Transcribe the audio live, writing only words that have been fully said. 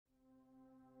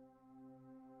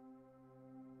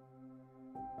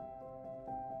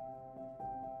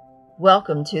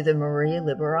Welcome to the Maria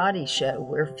Liberati Show,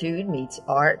 where food meets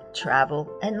art,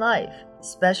 travel, and life.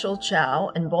 Special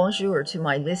ciao and bonjour to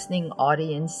my listening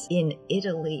audience in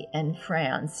Italy and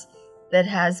France that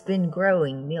has been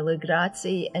growing. Mille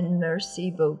grazie and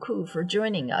merci beaucoup for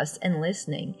joining us and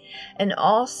listening. And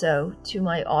also to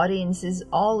my audiences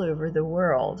all over the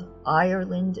world,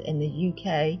 Ireland and the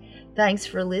UK, thanks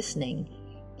for listening.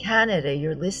 Canada,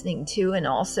 you're listening to, and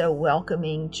also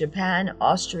welcoming Japan,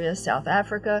 Austria, South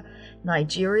Africa,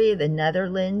 Nigeria, the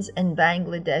Netherlands, and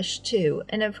Bangladesh too.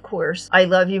 And of course, I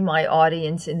love you, my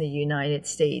audience in the United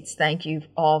States. Thank you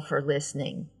all for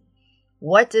listening.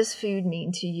 What does food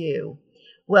mean to you?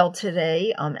 Well,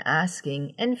 today I'm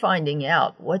asking and finding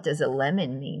out, what does a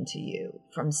lemon mean to you?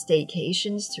 From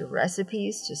staycations to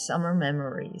recipes to summer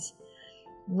memories.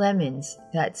 Lemons,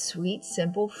 that sweet,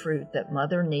 simple fruit that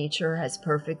Mother Nature has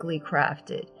perfectly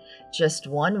crafted. Just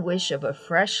one wish of a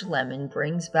fresh lemon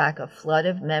brings back a flood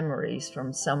of memories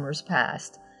from summers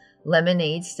past.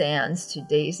 Lemonade stands to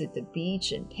days at the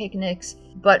beach and picnics,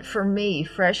 but for me,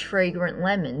 fresh, fragrant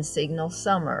lemons signal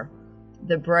summer.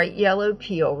 The bright yellow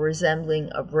peel resembling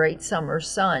a bright summer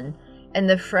sun, and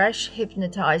the fresh,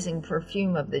 hypnotizing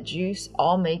perfume of the juice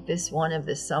all make this one of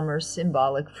the summer's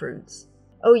symbolic fruits.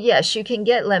 Oh yes, you can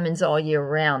get lemons all year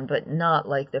round, but not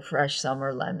like the fresh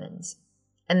summer lemons.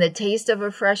 And the taste of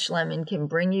a fresh lemon can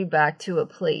bring you back to a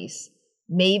place,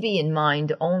 maybe in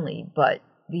mind only, but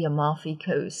the Amalfi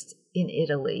Coast in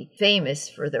Italy, famous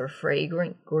for their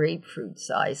fragrant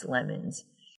grapefruit-sized lemons.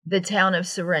 The town of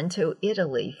Sorrento,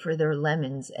 Italy, for their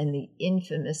lemons and the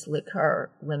infamous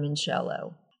liqueur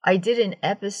Limoncello. I did an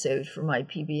episode for my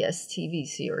PBS TV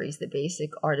series, The Basic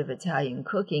Art of Italian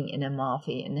Cooking in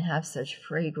Amalfi, and have such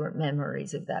fragrant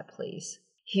memories of that place.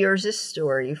 Here's a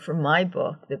story from my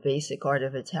book, The Basic Art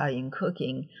of Italian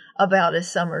Cooking, about a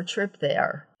summer trip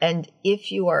there. And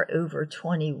if you are over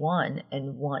 21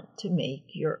 and want to make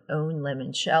your own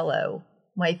limoncello,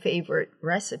 my favorite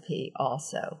recipe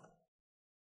also.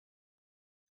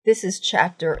 This is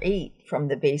Chapter 8 from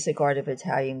The Basic Art of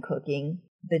Italian Cooking.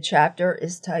 The chapter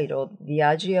is titled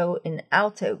Viaggio in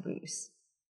Autobus,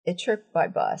 a trip by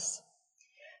bus.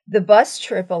 The bus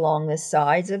trip along the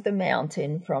sides of the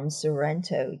mountain from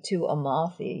Sorrento to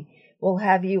Amalfi will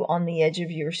have you on the edge of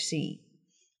your seat.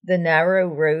 The narrow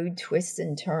road twists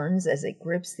and turns as it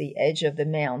grips the edge of the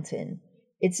mountain.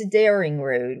 It's a daring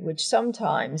road which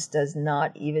sometimes does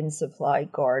not even supply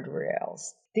guardrails.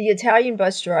 The Italian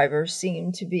bus drivers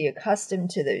seem to be accustomed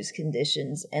to those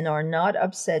conditions and are not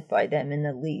upset by them in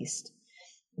the least.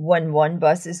 When one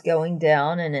bus is going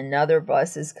down and another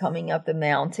bus is coming up the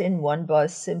mountain, one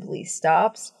bus simply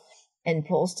stops and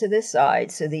pulls to the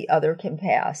side so the other can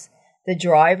pass. The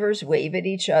drivers wave at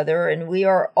each other, and we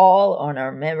are all on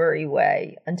our merry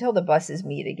way until the buses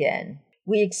meet again.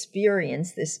 We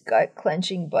experienced this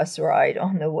gut-clenching bus ride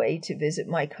on the way to visit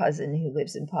my cousin who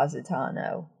lives in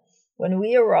Positano. When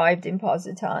we arrived in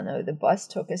Positano, the bus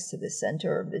took us to the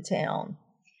center of the town.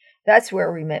 That's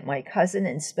where we met my cousin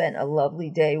and spent a lovely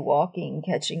day walking,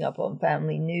 catching up on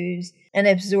family news, and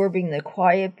absorbing the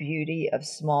quiet beauty of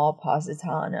small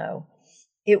Positano.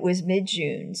 It was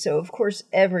mid-June, so of course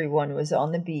everyone was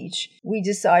on the beach. We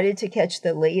decided to catch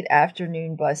the late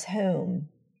afternoon bus home.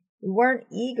 We weren't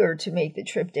eager to make the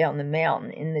trip down the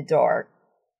mountain in the dark,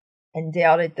 and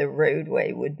doubted the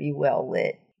roadway would be well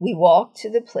lit. We walked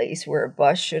to the place where a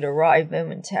bus should arrive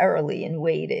momentarily and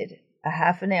waited. A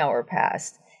half an hour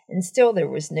passed, and still there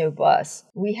was no bus.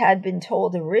 We had been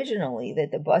told originally that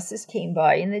the buses came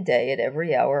by in the day at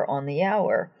every hour on the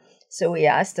hour, so we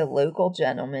asked a local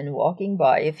gentleman walking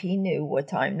by if he knew what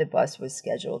time the bus was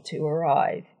scheduled to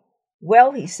arrive.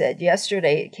 Well, he said,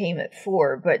 yesterday it came at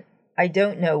 4, but I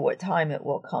don't know what time it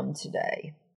will come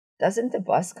today. Doesn't the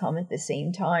bus come at the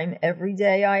same time every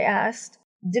day? I asked.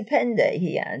 Depende,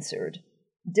 he answered.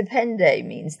 Depende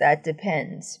means that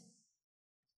depends.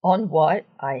 On what?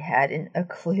 I hadn't a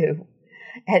clue.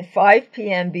 At 5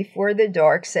 p.m., before the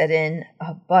dark set in,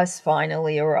 a bus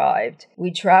finally arrived.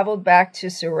 We traveled back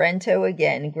to Sorrento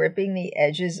again, gripping the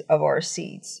edges of our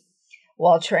seats.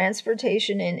 While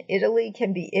transportation in Italy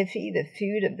can be iffy, the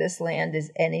food of this land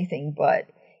is anything but.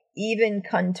 Even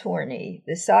contorni,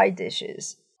 the side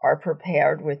dishes, are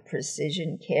prepared with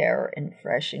precision care and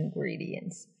fresh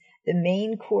ingredients. The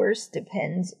main course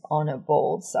depends on a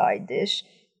bold side dish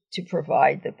to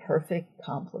provide the perfect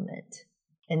complement.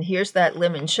 And here's that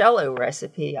limoncello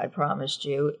recipe I promised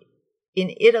you.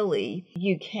 In Italy,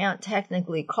 you can't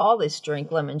technically call this drink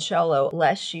limoncello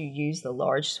unless you use the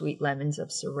large sweet lemons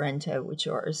of Sorrento, which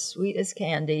are as sweet as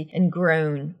candy and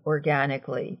grown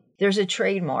organically. There's a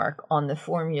trademark on the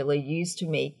formula used to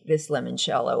make this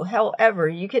limoncello. However,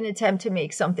 you can attempt to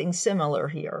make something similar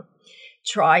here.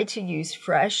 Try to use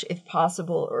fresh, if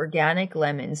possible, organic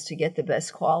lemons to get the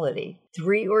best quality.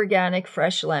 3 organic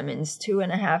fresh lemons,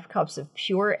 2½ cups of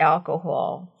pure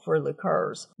alcohol for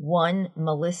liqueurs, 1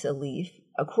 melissa leaf,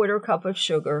 1/4 cup of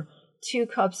sugar, 2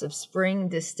 cups of spring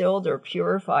distilled or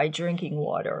purified drinking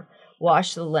water.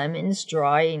 Wash the lemons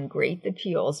dry and grate the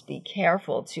peels. Be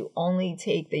careful to only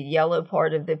take the yellow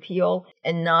part of the peel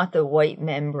and not the white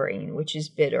membrane, which is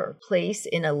bitter. Place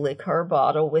in a liqueur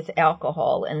bottle with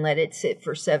alcohol and let it sit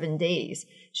for 7 days.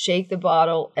 Shake the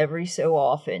bottle every so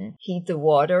often. Heat the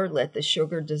water. Let the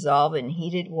sugar dissolve in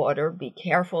heated water. Be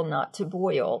careful not to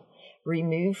boil.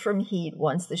 Remove from heat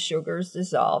once the sugar is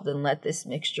dissolved and let this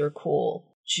mixture cool.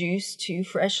 Juice 2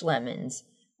 fresh lemons.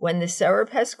 When the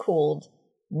syrup has cooled,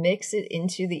 mix it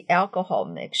into the alcohol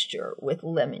mixture with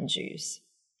lemon juice.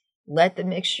 Let the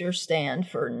mixture stand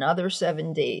for another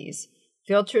 7 days.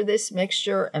 Filter this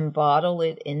mixture and bottle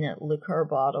it in a liqueur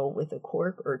bottle with a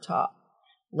cork or top.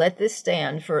 Let this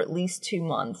stand for at least 2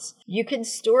 months. You can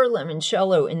store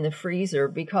limoncello in the freezer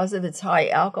because of its high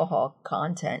alcohol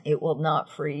content. It will not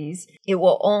freeze. It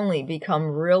will only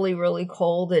become really, really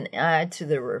cold and add to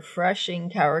the refreshing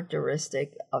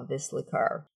characteristic of this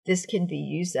liqueur. This can be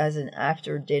used as an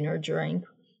after-dinner drink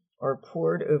or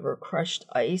poured over crushed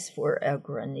ice for a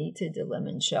granita di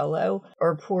limoncello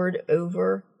or poured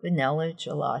over vanilla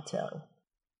gelato.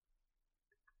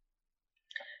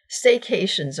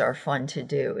 Staycations are fun to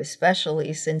do,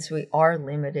 especially since we are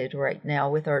limited right now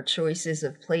with our choices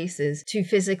of places to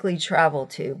physically travel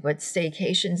to, but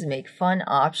staycations make fun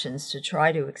options to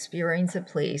try to experience a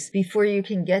place before you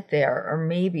can get there, or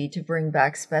maybe to bring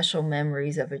back special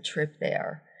memories of a trip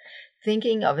there.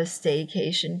 Thinking of a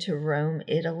staycation to Rome,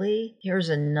 Italy? Here's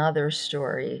another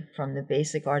story from the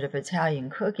Basic Art of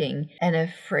Italian Cooking and a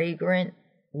fragrant,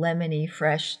 lemony,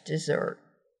 fresh dessert.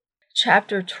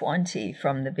 Chapter 20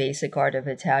 from the Basic Art of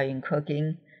Italian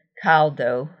Cooking,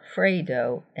 Caldo,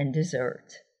 Freddo, and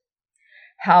Dessert.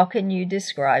 How can you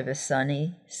describe a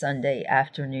sunny Sunday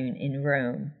afternoon in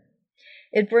Rome?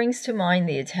 It brings to mind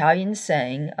the Italian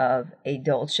saying of a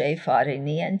dolce fare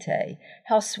niente,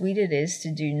 how sweet it is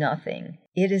to do nothing.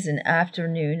 It is an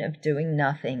afternoon of doing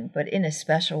nothing, but in a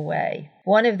special way.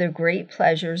 One of the great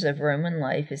pleasures of Roman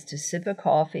life is to sip a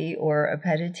coffee or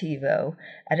aperitivo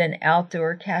at an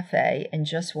outdoor cafe and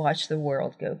just watch the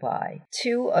world go by.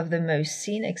 2 of the most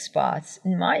scenic spots,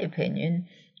 in my opinion,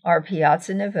 are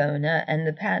Piazza Navona and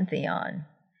the Pantheon.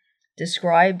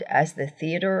 Described as the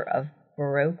theater of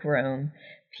Baroque Rome,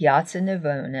 Piazza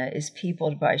Navona is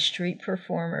peopled by street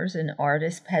performers and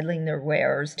artists peddling their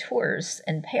wares, tourists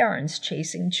and parents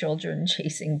chasing children,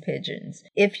 chasing pigeons.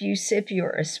 If you sip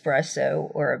your espresso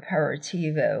or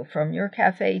aperitivo from your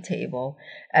cafe table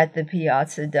at the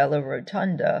Piazza della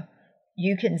Rotonda,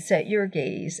 you can set your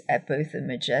gaze at both the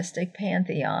majestic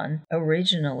Pantheon,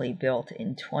 originally built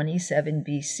in 27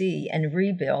 BC and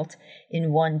rebuilt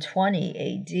in 120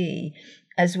 AD,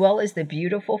 as well as the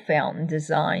beautiful fountain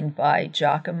designed by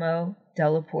Giacomo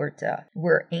della Porta,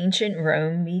 where ancient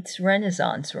Rome meets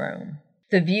Renaissance Rome.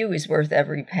 The view is worth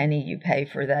every penny you pay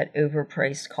for that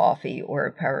overpriced coffee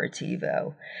or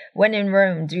aperitivo. When in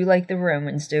Rome, do like the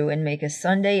Romans do and make a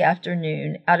Sunday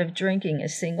afternoon out of drinking a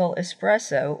single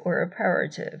espresso or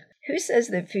aperitif. Who says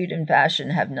that food and fashion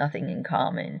have nothing in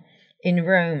common? In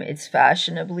Rome, it's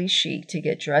fashionably chic to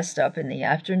get dressed up in the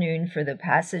afternoon for the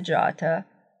passeggiata,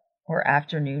 or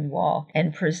afternoon walk,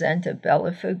 and present a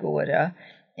bella figura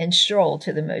and stroll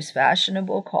to the most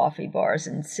fashionable coffee bars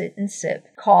and sit and sip.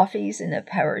 Coffees and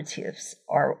aperitifs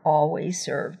are always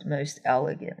served most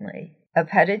elegantly.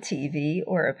 Aperitivi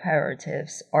or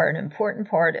aperitifs are an important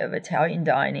part of Italian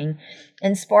dining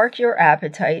and spark your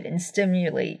appetite and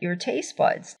stimulate your taste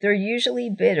buds. They're usually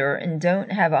bitter and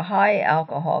don't have a high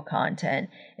alcohol content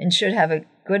and should have a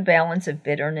good balance of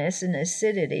bitterness and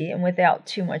acidity and without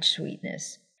too much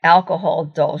sweetness. Alcohol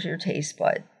dulls your taste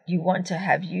bud. You want to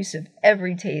have use of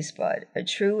every taste bud. A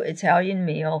true Italian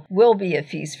meal will be a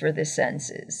feast for the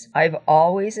senses. I've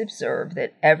always observed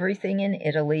that everything in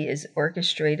Italy is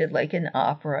orchestrated like an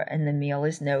opera, and the meal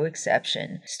is no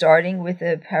exception, starting with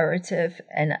the aperitif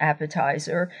and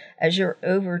appetizer as your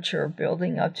overture,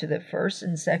 building up to the first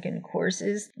and second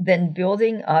courses, then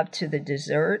building up to the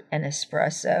dessert and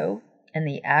espresso and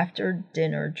the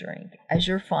after-dinner drink as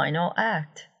your final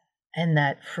act. And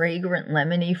that fragrant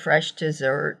lemony fresh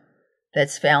dessert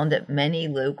that's found at many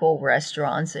local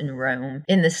restaurants in Rome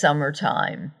in the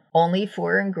summertime. Only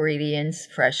 4 ingredients: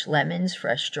 fresh lemons,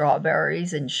 fresh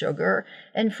strawberries and sugar,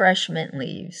 and fresh mint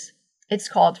leaves. It's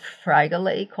called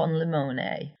fragole con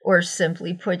limone, or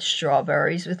simply put,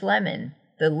 strawberries with lemon.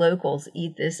 The locals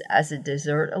eat this as a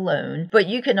dessert alone, but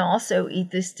you can also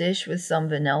eat this dish with some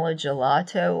vanilla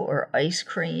gelato or ice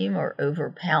cream or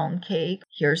over pound cake.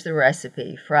 Here's the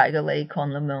recipe: fragole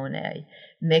con limone.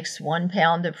 Mix 1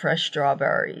 pound of fresh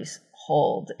strawberries,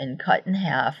 whole and cut in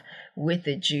half, with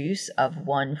the juice of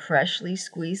 1 freshly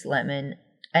squeezed lemon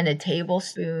and a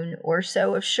tablespoon or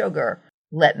so of sugar.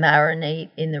 Let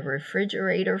marinate in the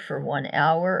refrigerator for 1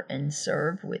 hour and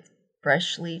serve with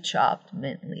freshly chopped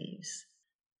mint leaves.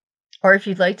 Or if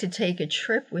you'd like to take a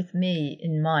trip with me,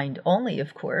 in mind only,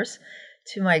 of course,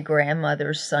 to my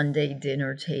grandmother's Sunday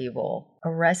dinner table,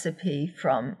 a recipe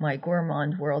from my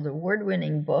Gourmand World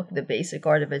Award-winning book, The Basic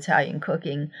Art of Italian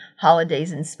Cooking,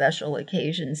 Holidays and Special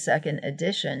Occasions, 2nd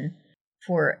edition,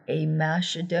 for a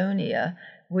macedonia,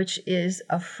 which is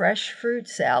a fresh fruit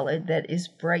salad that is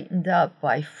brightened up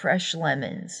by fresh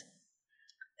lemons.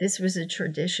 This was a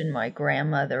tradition my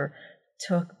grandmother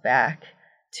took back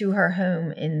to her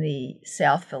home in the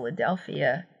South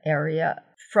Philadelphia area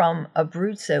from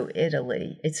Abruzzo,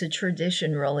 Italy. It's a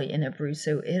tradition really in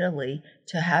Abruzzo, Italy,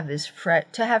 to have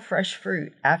fresh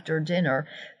fruit after dinner,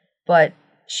 but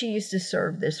she used to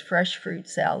serve this fresh fruit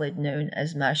salad known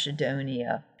as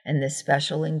macedonia, and the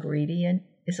special ingredient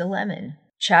is a lemon.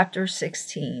 Chapter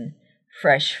 16,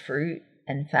 Fresh Fruit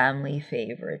and Family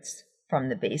Favorites, from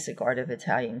The Basic Art of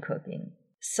Italian Cooking.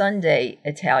 Sunday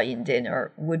Italian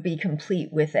dinner would be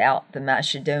complete without the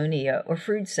macedonia or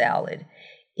fruit salad.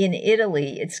 In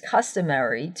Italy, it's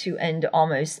customary to end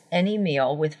almost any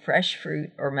meal with fresh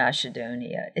fruit or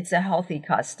macedonia. It's a healthy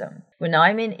custom. When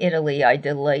I'm in Italy, I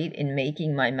delight in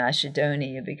making my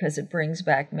macedonia because it brings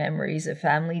back memories of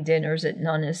family dinners at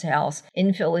Nonna's house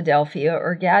in Philadelphia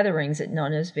or gatherings at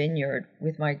Nonna's vineyard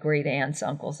with my great aunts,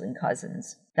 uncles, and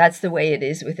cousins. That's the way it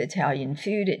is with Italian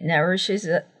food. It nourishes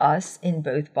us in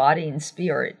both body and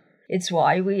spirit. It's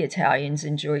why we Italians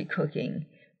enjoy cooking.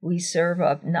 We serve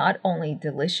up not only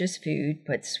delicious food,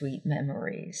 but sweet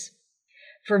memories.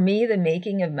 For me, the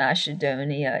making of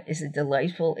macedonia is a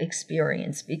delightful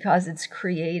experience because it's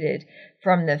created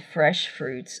from the fresh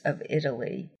fruits of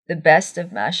Italy. The best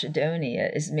of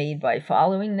macedonia is made by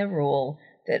following the rule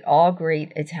that all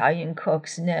great Italian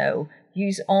cooks know: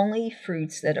 use only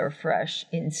fruits that are fresh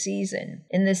in season.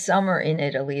 In the summer in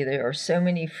Italy, there are so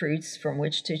many fruits from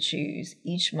which to choose.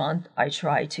 Each month, I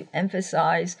try to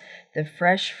emphasize the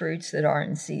fresh fruits that are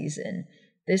in season.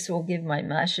 This will give my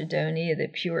macedonia the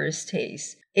purest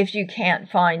taste. If you can't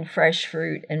find fresh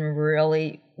fruit and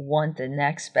really want the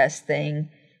next best thing,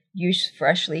 use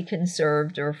freshly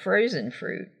conserved or frozen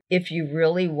fruit. If you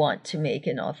really want to make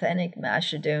an authentic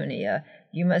macedonia,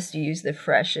 you must use the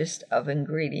freshest of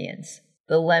ingredients.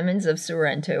 The lemons of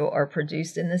Sorrento are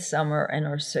produced in the summer and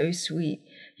are so sweet,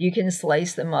 you can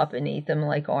slice them up and eat them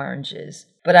like oranges.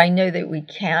 But I know that we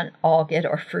can't all get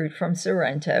our fruit from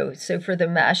Sorrento, so for the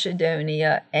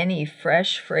macedonia, any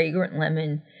fresh, fragrant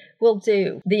lemon will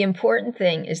do. The important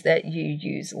thing is that you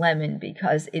use lemon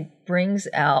because it brings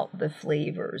out the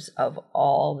flavors of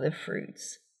all the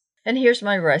fruits. And here's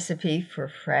my recipe for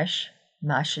fresh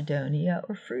macedonia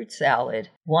or fruit salad.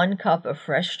 1 cup of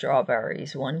fresh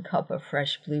strawberries, 1 cup of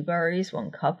fresh blueberries, 1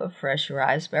 cup of fresh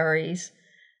raspberries,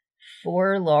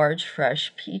 4 large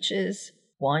fresh peaches,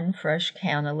 1 fresh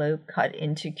cantaloupe cut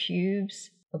into cubes,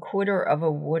 1/4 of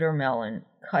a watermelon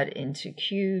cut into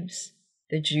cubes,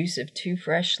 the juice of 2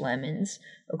 fresh lemons,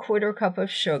 1/4 cup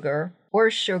of sugar or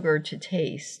sugar to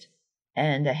taste,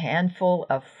 and a handful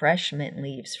of fresh mint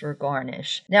leaves for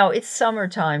garnish. Now, it's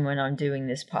summertime when I'm doing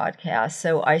this podcast,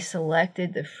 so I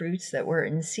selected the fruits that were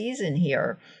in season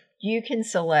here. You can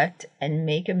select and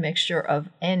make a mixture of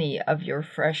any of your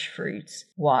fresh fruits.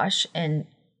 Wash and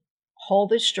hull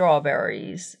the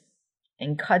strawberries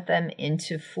and cut them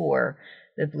into 4.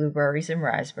 The blueberries and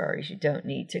raspberries you don't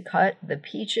need to cut. The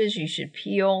peaches you should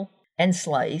peel and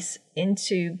slice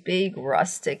into big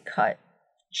rustic cut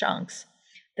chunks.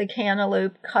 The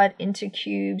cantaloupe cut into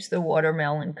cubes, the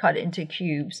watermelon cut into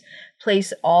cubes.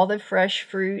 Place all the fresh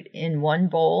fruit in one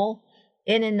bowl.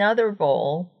 In another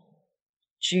bowl,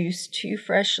 juice 2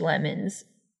 fresh lemons.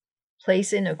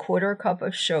 Place in 1/4 cup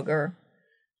of sugar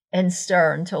and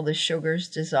stir until the sugar's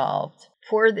dissolved.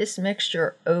 Pour this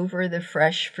mixture over the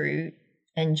fresh fruit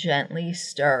and gently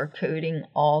stir, coating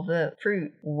all the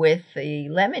fruit with the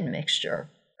lemon mixture.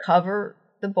 Cover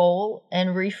the bowl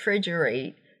and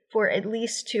refrigerate for at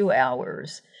least 2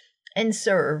 hours and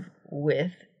serve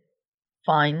with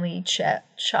finely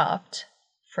chopped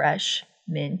fresh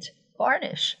mint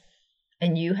garnish,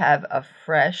 and you have a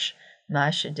fresh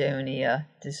Macedonia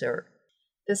dessert.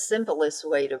 The simplest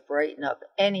way to brighten up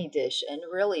any dish and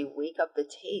really wake up the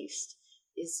taste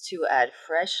is to add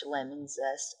fresh lemon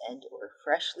zest and or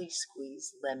freshly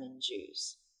squeezed lemon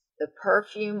juice. The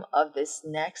perfume of this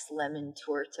next lemon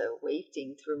torta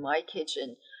wafting through my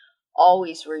kitchen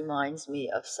always reminds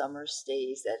me of summer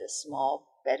stays at a small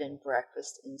bed and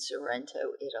breakfast in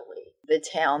Sorrento, Italy, the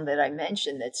town that I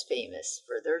mentioned that's famous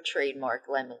for their trademark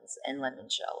lemons and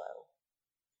limoncello.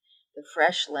 The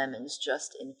fresh lemons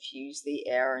just infuse the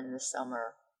air in the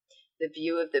summer. The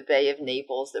view of the Bay of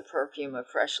Naples, the perfume of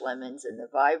fresh lemons, and the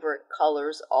vibrant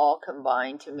colors all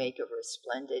combine to make a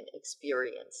resplendent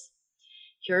experience.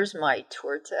 Here's my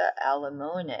torta alla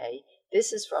limone.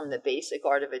 This is from the Basic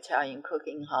Art of Italian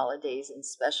Cooking Holidays and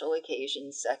Special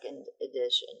Occasions, 2nd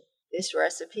edition. This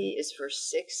recipe is for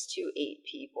 6 to 8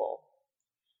 people.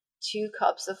 2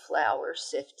 cups of flour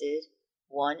sifted,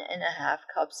 1½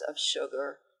 cups of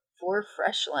sugar, 4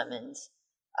 fresh lemons,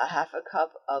 ½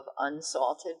 cup of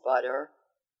unsalted butter,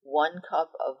 1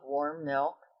 cup of warm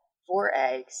milk, 4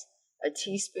 eggs, a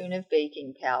teaspoon of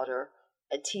baking powder,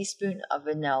 a teaspoon of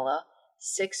vanilla,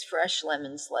 6 fresh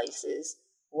lemon slices,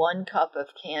 1 cup of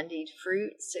candied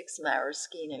fruit, 6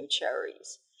 maraschino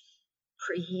cherries.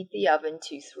 Preheat the oven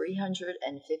to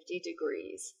 350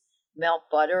 degrees. Melt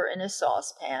butter in a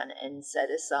saucepan and set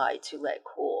aside to let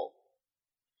cool.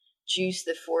 Juice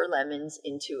the 4 lemons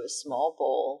into a small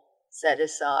bowl, set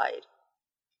aside.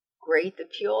 Grate the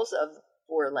peels of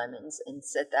 4 lemons and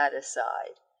set that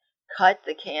aside. Cut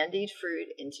the candied fruit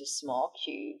into small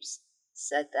cubes,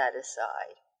 set that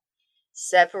aside.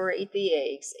 Separate the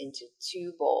eggs into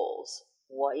 2 bowls,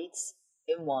 whites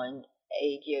in one,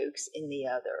 egg yolks in the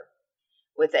other.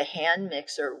 With a hand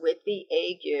mixer, whip the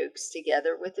egg yolks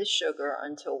together with the sugar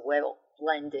until well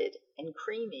blended and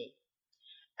creamy.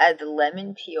 Add the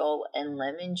lemon peel and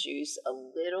lemon juice a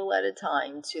little at a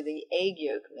time to the egg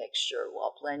yolk mixture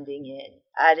while blending in.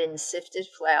 Add in sifted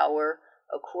flour,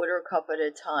 a 1/4 cup at a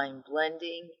time,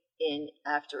 blending in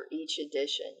after each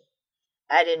addition.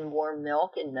 Add in warm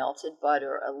milk and melted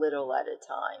butter a little at a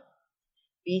time.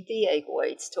 Beat the egg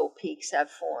whites till peaks have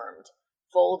formed.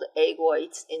 Fold egg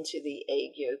whites into the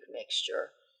egg yolk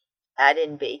mixture. Add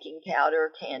in baking powder,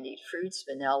 candied fruits,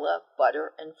 vanilla,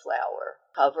 butter, and flour.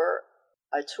 Cover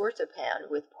a torta pan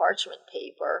with parchment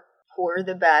paper. Pour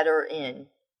the batter in.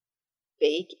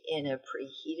 Bake in a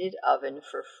preheated oven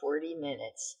for 40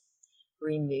 minutes.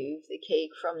 Remove the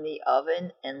cake from the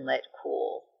oven and let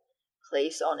cool.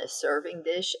 Place on a serving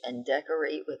dish and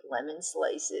decorate with lemon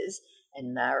slices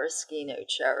and maraschino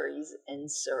cherries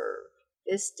and serve.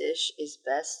 This dish is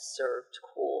best served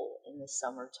cool in the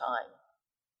summertime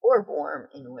or warm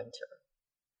in winter.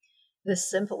 The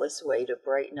simplest way to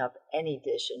brighten up any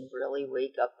dish and really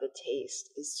wake up the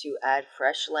taste is to add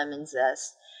fresh lemon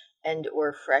zest and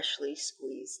or freshly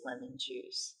squeezed lemon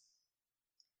juice.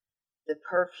 The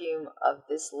perfume of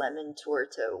this lemon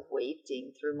torta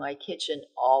wafting through my kitchen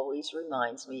always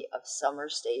reminds me of summer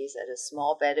stays at a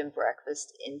small bed and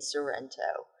breakfast in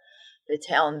Sorrento, the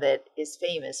town that is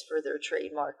famous for their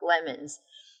trademark lemons,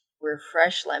 where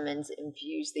fresh lemons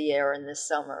infuse the air in the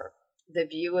summer. The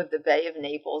view of the Bay of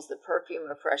Naples, the perfume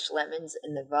of fresh lemons,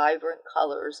 and the vibrant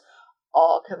colors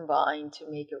all combine to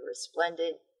make a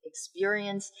resplendent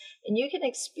experience, and you can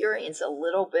experience a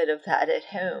little bit of that at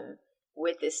home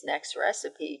with this next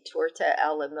recipe, torta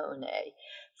alla limone,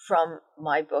 from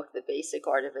my book, The Basic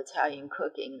Art of Italian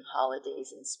Cooking,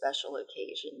 Holidays and Special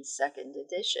Occasions, 2nd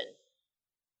edition.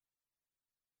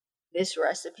 This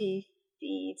recipe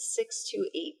feeds 6 to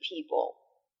 8 people.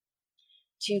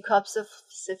 2 cups of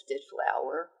sifted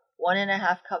flour,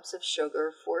 1½ cups of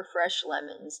sugar, 4 fresh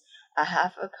lemons,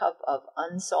 ½ cup of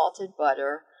unsalted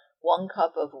butter, 1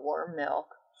 cup of warm milk,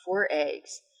 4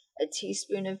 eggs, a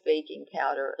teaspoon of baking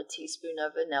powder, a teaspoon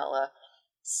of vanilla,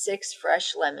 6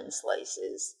 fresh lemon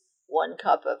slices, 1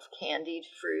 cup of candied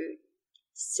fruit,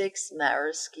 6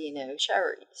 maraschino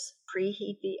cherries.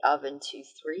 Preheat the oven to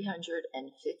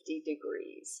 350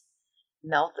 degrees.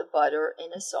 Melt the butter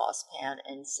in a saucepan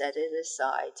and set it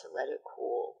aside to let it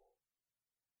cool.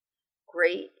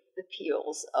 Grate the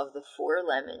peels of the 4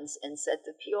 lemons and set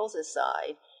the peels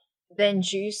aside. Then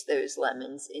juice those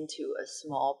lemons into a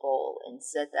small bowl and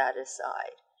set that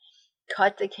aside.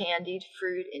 Cut the candied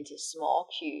fruit into small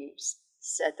cubes,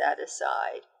 set that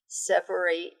aside.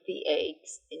 Separate the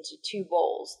eggs into 2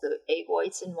 bowls, the egg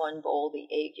whites in one bowl, the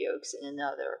egg yolks in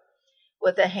another.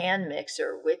 With a hand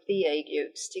mixer, whip the egg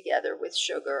yolks together with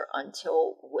sugar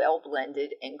until well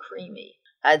blended and creamy.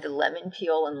 Add the lemon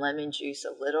peel and lemon juice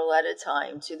a little at a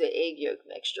time to the egg yolk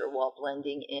mixture while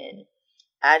blending in.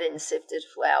 Add in sifted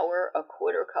flour a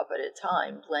quarter cup at a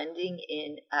time, blending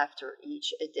in after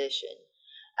each addition.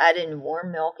 Add in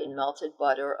warm milk and melted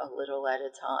butter a little at a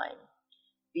time.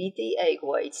 Beat the egg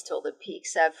whites till the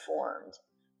peaks have formed.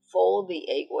 Fold the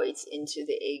egg whites into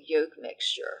the egg yolk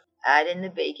mixture. Add in the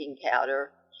baking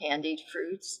powder, candied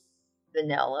fruits,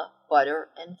 vanilla, butter,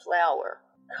 and flour.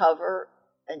 Cover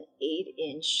an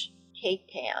 8-inch cake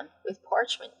pan with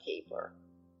parchment paper.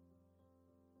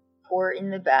 Pour in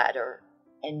the batter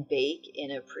and bake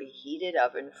in a preheated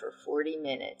oven for 40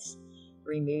 minutes.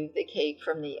 Remove the cake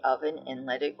from the oven and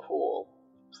let it cool.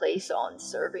 Place on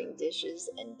serving dishes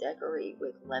and decorate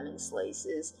with lemon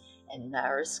slices and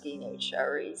maraschino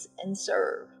cherries and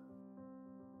serve.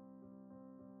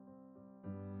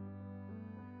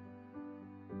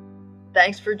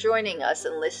 Thanks for joining us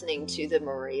and listening to the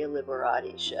Maria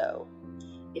Liberati Show.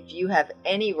 If you have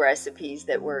any recipes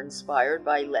that were inspired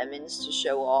by lemons to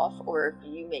show off, or if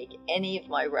you make any of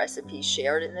my recipes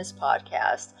shared in this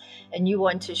podcast and you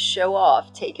want to show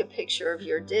off, take a picture of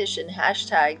your dish and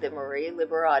hashtag the Maria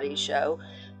Liberati Show.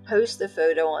 Post the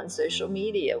photo on social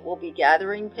media. We'll be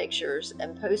gathering pictures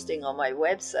and posting on my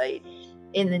website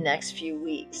in the next few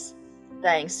weeks.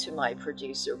 Thanks to my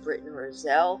producer Britton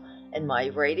Roselle and my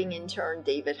writing intern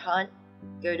David Hunt.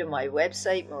 Go to my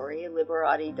website,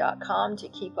 marialiberati.com, to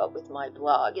keep up with my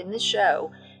blog and the show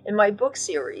and my book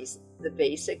series, The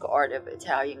Basic Art of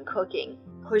Italian Cooking.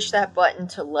 Push that button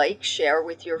to like, share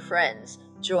with your friends.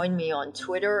 Join me on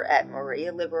Twitter at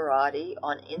Maria Liberati,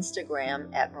 on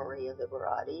Instagram at Maria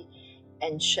Liberati,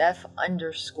 and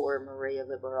chef_Maria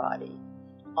Liberati.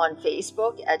 On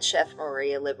Facebook at Chef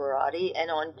Maria Liberati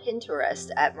and on Pinterest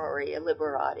at Maria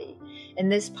Liberati. And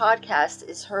this podcast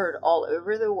is heard all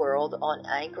over the world on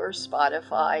Anchor,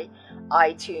 Spotify,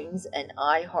 iTunes, and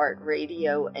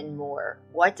iHeartRadio, and more.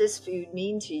 What does food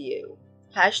mean to you?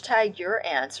 Hashtag your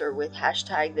answer with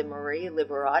hashtag the Maria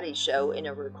Liberati Show in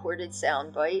a recorded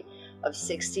soundbite of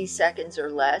 60 seconds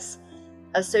or less,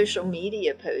 a social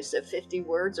media post of 50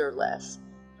 words or less.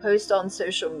 Post on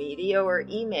social media or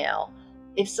email.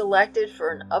 If selected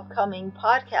for an upcoming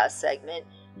podcast segment,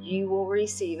 you will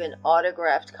receive an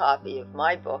autographed copy of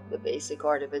my book, The Basic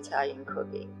Art of Italian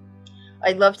Cooking.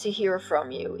 I'd love to hear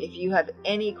from you. If you have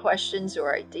any questions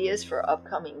or ideas for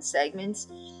upcoming segments,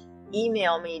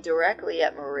 email me directly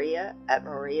at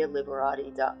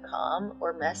maria@marialiberati.com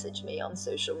or message me on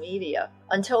social media.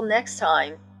 Until next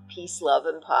time, peace, love,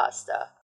 and pasta.